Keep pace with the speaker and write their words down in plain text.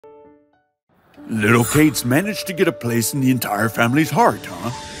Little Kate's managed to get a place in the entire family's heart,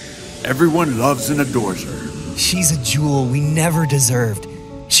 huh? Everyone loves and adores her. She's a jewel we never deserved.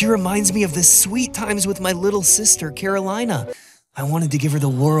 She reminds me of the sweet times with my little sister, Carolina. I wanted to give her the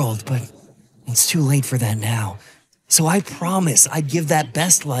world, but it's too late for that now. So I promise I'd give that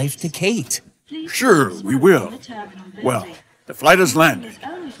best life to Kate. Sure, we will. Well, the flight has landed.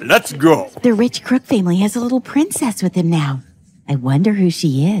 Let's go. The rich Crook family has a little princess with them now. I wonder who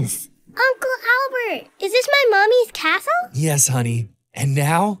she is. Uncle Albert, is this my mommy's castle? Yes, honey. And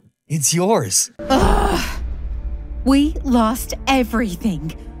now, it's yours. Ugh. We lost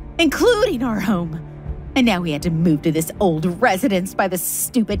everything, including our home. And now we had to move to this old residence by the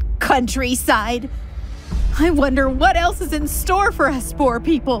stupid countryside. I wonder what else is in store for us poor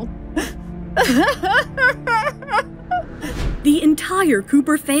people. The entire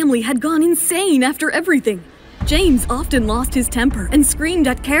Cooper family had gone insane after everything. James often lost his temper and screamed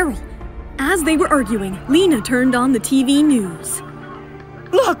at Carol. As they were arguing, Lena turned on the TV news.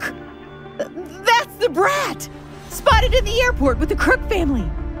 Look! That's the brat! Spotted in the airport with the Crook family.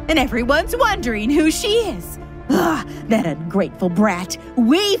 And everyone's wondering who she is. Ugh, that ungrateful brat.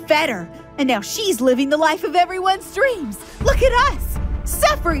 We fed her, and now she's living the life of everyone's dreams. Look at us,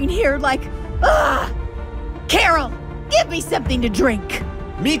 suffering here like, ugh! Carol, give me something to drink.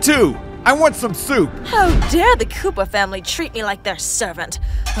 Me too! I want some soup! How dare the Cooper family treat me like their servant?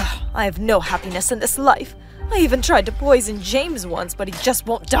 Ugh, I have no happiness in this life. I even tried to poison James once, but he just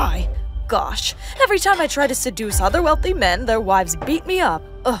won't die. Gosh, every time I try to seduce other wealthy men, their wives beat me up.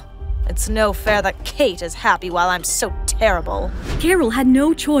 Ugh, it's no fair that Kate is happy while I'm so terrible. Carol had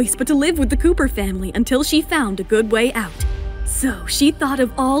no choice but to live with the Cooper family until she found a good way out. So she thought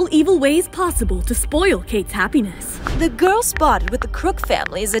of all evil ways possible to spoil Kate's happiness. The girl spotted with the Crook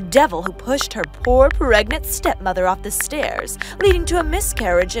family is a devil who pushed her poor pregnant stepmother off the stairs, leading to a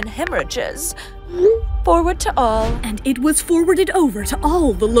miscarriage and hemorrhages. Forward to all. And it was forwarded over to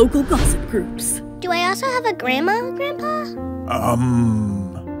all the local gossip groups. Do I also have a grandma, Grandpa?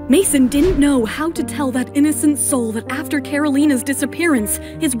 Mason didn't know how to tell that innocent soul that after Carolina's disappearance,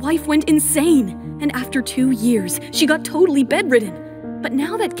 his wife went insane. And after 2 years, she got totally bedridden. But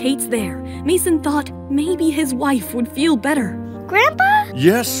now that Kate's there, Mason thought maybe his wife would feel better. Grandpa?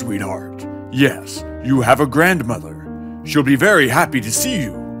 Yes, sweetheart. Yes, you have a grandmother. She'll be very happy to see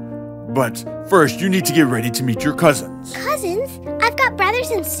you. But first, you need to get ready to meet your cousins. Cousins? I've got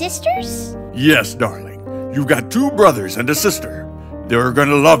brothers and sisters? Yes, darling. You've got 2 brothers and a sister. They're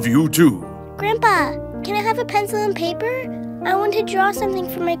gonna love you, too. Grandpa, can I have a pencil and paper? I want to draw something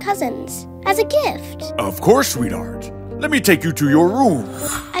for my cousins. As a gift. Of course, sweetheart. Let me take you to your room.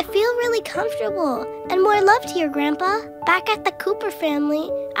 I feel really comfortable and more loved here, Grandpa. Back at the Cooper family,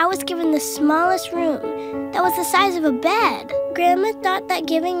 I was given the smallest room that was the size of a bed. Grandma thought that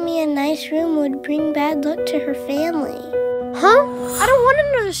giving me a nice room would bring bad luck to her family. Huh? I don't want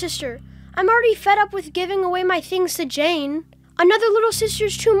another sister. I'm already fed up with giving away my things to Jane. Another little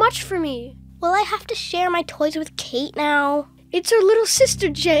sister's too much for me. Will I have to share my toys with Kate now? It's her little sister,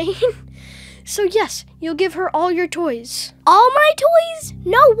 Jane. So yes, you'll give her all your toys. All my toys?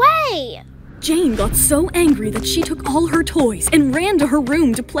 No way! Jane got so angry that she took all her toys and ran to her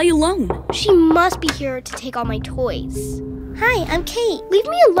room to play alone. She must be here to take all my toys. Hi, I'm Kate. Leave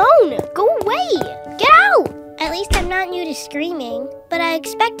me alone. Go away. Get out! At least I'm not new to screaming, but I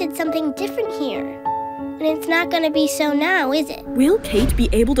expected something different here. And it's not gonna be so now, is it? Will Kate be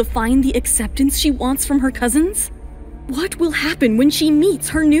able to find the acceptance she wants from her cousins? What will happen when she meets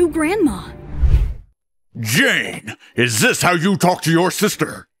her new grandma? Jane, is this how you talk to your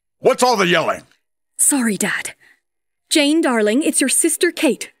sister? What's all the yelling? Sorry, Dad. Jane, darling, it's your sister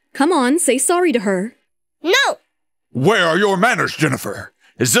Kate. Come on, say sorry to her. No! Where are your manners, Jennifer?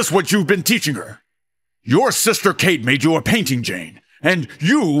 Is this what you've been teaching her? Your sister Kate made you a painting, Jane, and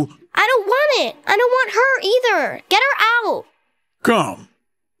you... I don't want it. I don't want her either. Get her out. Come,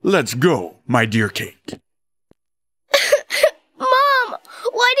 let's go, my dear Kate. Mom,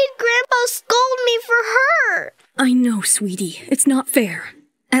 why did Grandpa scold me for her? I know, sweetie. It's not fair.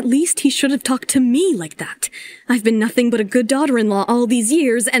 At least he should have talked to me like that. I've been nothing but a good daughter-in-law all these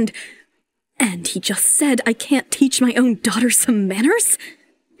years, and he just said I can't teach my own daughter some manners?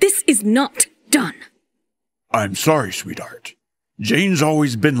 This is not done. I'm sorry, sweetheart. Jane's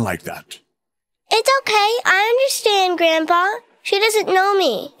always been like that. It's okay. I understand, Grandpa. She doesn't know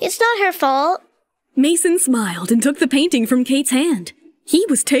me. It's not her fault. Mason smiled and took the painting from Kate's hand. He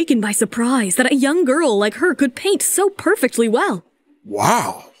was taken by surprise that a young girl like her could paint so perfectly well.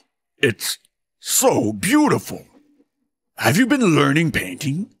 Wow, it's so beautiful. Have you been learning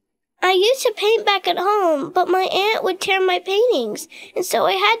painting? I used to paint back at home, but my aunt would tear my paintings, and so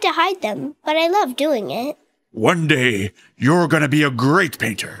I had to hide them, but I love doing it. One day, you're gonna be a great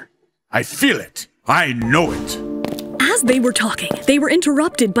painter. I feel it. I know it. As they were talking, they were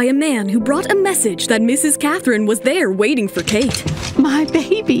interrupted by a man who brought a message that Mrs. Catherine was there waiting for Kate. My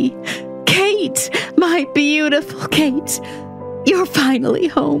baby, Kate, my beautiful Kate. You're finally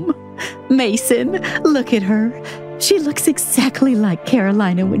home. Mason, look at her. She looks exactly like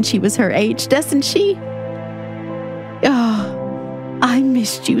Carolina when she was her age, doesn't she? Oh, I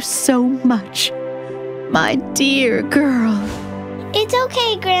missed you so much. My dear girl. It's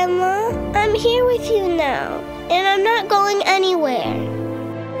okay, Grandma. I'm here with you now, and I'm not going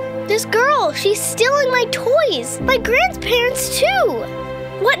anywhere. This girl, she's stealing my toys. My grandparents, too.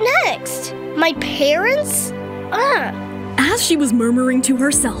 What next? My parents? As she was murmuring to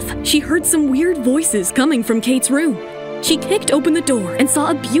herself, she heard some weird voices coming from Kate's room. She kicked open the door and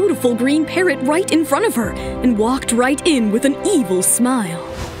saw a beautiful green parrot right in front of her and walked right in with an evil smile.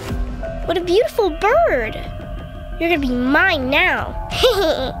 What a beautiful bird. You're gonna be mine now.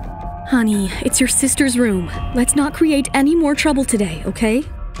 Honey, it's your sister's room. Let's not create any more trouble today, okay?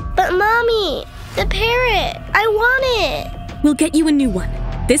 But Mommy, the parrot, I want it. We'll get you a new one.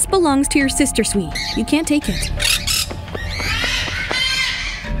 This belongs to your sister, sweet. You can't take it.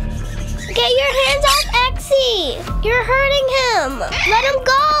 Get your hands off Exie! You're hurting him! Let him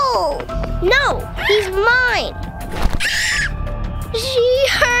go! No, he's mine! She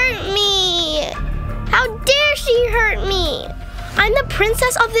hurt me! How dare she hurt me! I'm the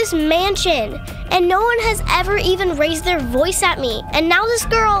princess of this mansion, and no one has ever even raised their voice at me, and now this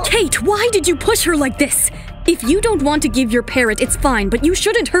girl— Kate, why did you push her like this? If you don't want to give your parrot, it's fine, but you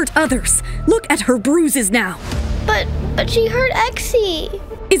shouldn't hurt others. Look at her bruises now. But she hurt Exie.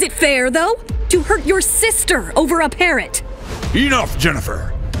 Is it fair, though, to hurt your sister over a parrot? Enough,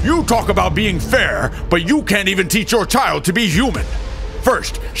 Jennifer. You talk about being fair, but you can't even teach your child to be human.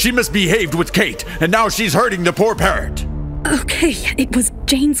 First, she misbehaved with Kate, and now she's hurting the poor parrot. Okay, it was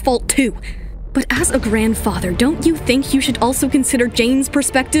Jane's fault too. But as a grandfather, don't you think you should also consider Jane's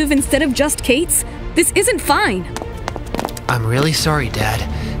perspective instead of just Kate's? This isn't fine. I'm really sorry,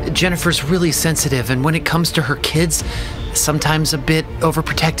 Dad. Jennifer's really sensitive, and when it comes to her kids, sometimes a bit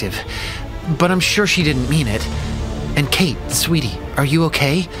overprotective. But I'm sure she didn't mean it. And Kate, sweetie, are you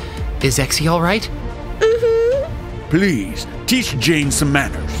okay? Is Exie all right? Mm-hmm. Please, teach Jane some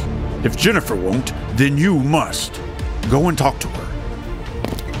manners. If Jennifer won't, then you must. Go and talk to her.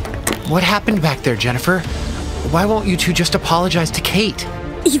 What happened back there, Jennifer? Why won't you two just apologize to Kate?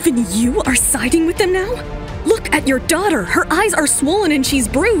 Even you are siding with them now? Look at your daughter. Her eyes are swollen and she's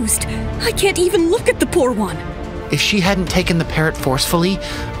bruised. I can't even look at the poor one. If she hadn't taken the parrot forcefully,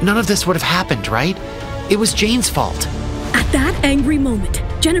 none of this would have happened, right? It was Jane's fault. At that angry moment,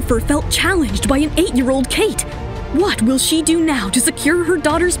 Jennifer felt challenged by an 8-year-old Kate. What will she do now to secure her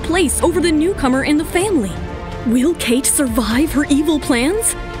daughter's place over the newcomer in the family? Will Kate survive her evil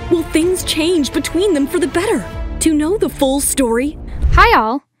plans? Will things change between them for the better? To know the full story— Hi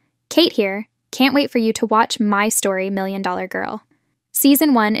all! Kate here. Can't wait for you to watch my story, $1 Million Girl.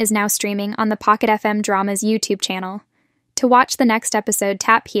 Season 1 is now streaming on the Pocket FM Dramas YouTube channel. To watch the next episode,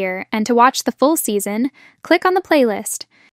 tap here, and to watch the full season, click on the playlist.